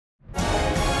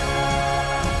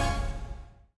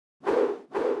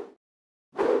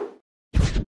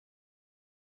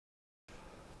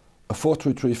A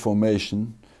 4-3-3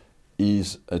 formation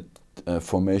is a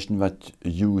formation that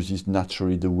uses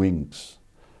naturally the wings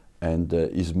and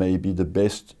is maybe the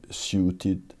best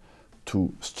suited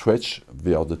to stretch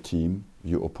the other team,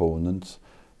 your opponents,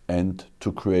 and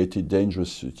to create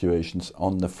dangerous situations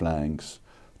on the flanks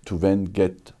to then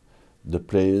get the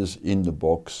players in the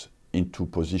box into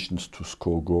positions to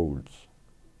score goals.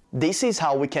 This is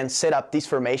how we can set up this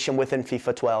formation within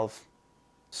FIFA 12.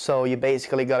 So you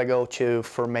basically got to go to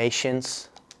formations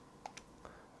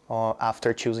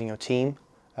after choosing your team.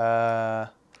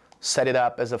 Set it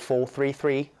up as a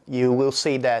 4-3-3. You will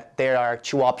see that there are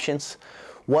two options.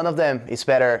 One of them is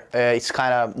better, it's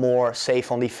kind of more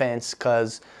safe on defense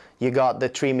because you got the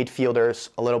three midfielders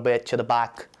a little bit to the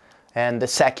back. And the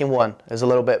second one is a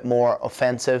little bit more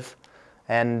offensive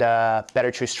and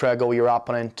better to struggle your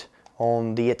opponent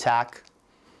on the attack,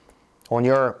 on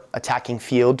your attacking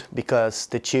field, because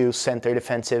the two center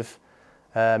defensive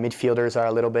midfielders are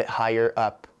a little bit higher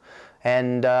up.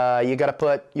 And you got to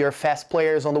put your fast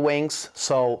players on the wings,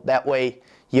 so that way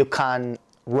you can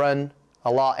run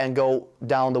a lot and go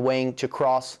down the wing to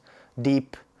cross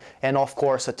deep. And of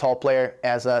course a tall player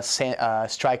as a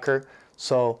striker,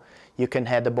 so you can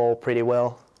head the ball pretty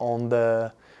well. On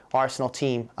the Arsenal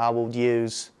team, I would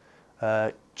use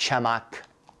Chamak.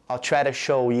 I'll try to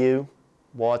show you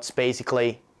what's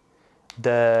basically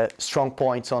the strong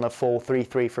points on a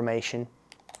 4-3-3 formation,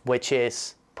 which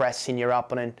is pressing your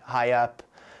opponent high up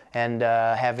and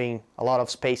having a lot of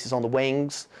spaces on the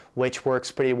wings, which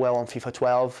works pretty well on FIFA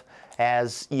 12,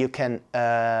 as you can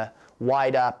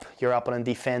wide up your opponent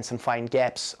defense and find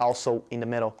gaps also in the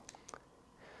middle.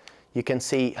 You can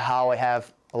see how I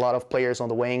have a lot of players on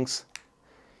the wings.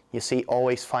 You see,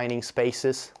 always finding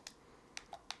spaces.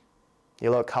 You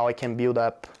look how I can build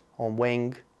up on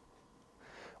wing.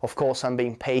 Of course, I'm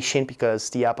being patient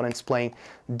because the opponent's playing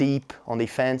deep on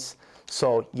defense.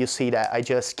 So you see that I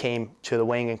just came to the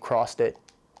wing and crossed it.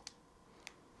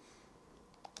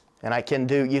 And I can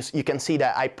do, you can see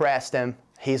that I pressed him.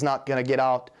 He's not going to get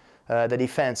out the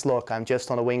defense. Look, I'm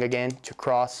just on the wing again to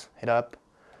cross it up.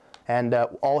 And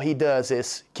all he does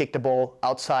is kick the ball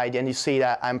outside. And you see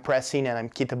that I'm pressing and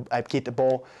I keep the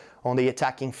ball on the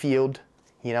attacking field,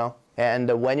 you know. And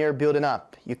when you're building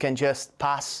up, you can just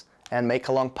pass and make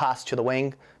a long pass to the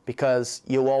wing, because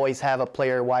you always have a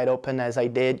player wide open, as I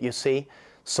did, you see.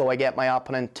 So I get my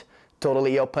opponent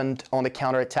totally opened on the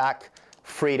counter-attack,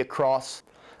 free to cross.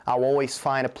 I'll always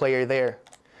find a player there.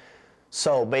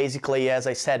 So basically, as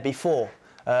I said before,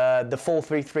 the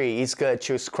 4-3-3 is good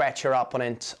to scratch your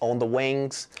opponent on the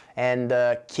wings and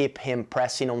keep him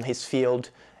pressing on his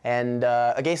field. And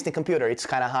against the computer, it's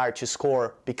kind of hard to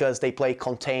score because they play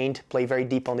contained, play very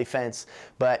deep on defense.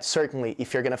 But certainly,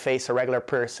 if you're going to face a regular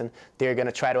person, they're going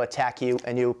to try to attack you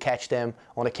and you catch them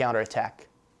on the counter-attack.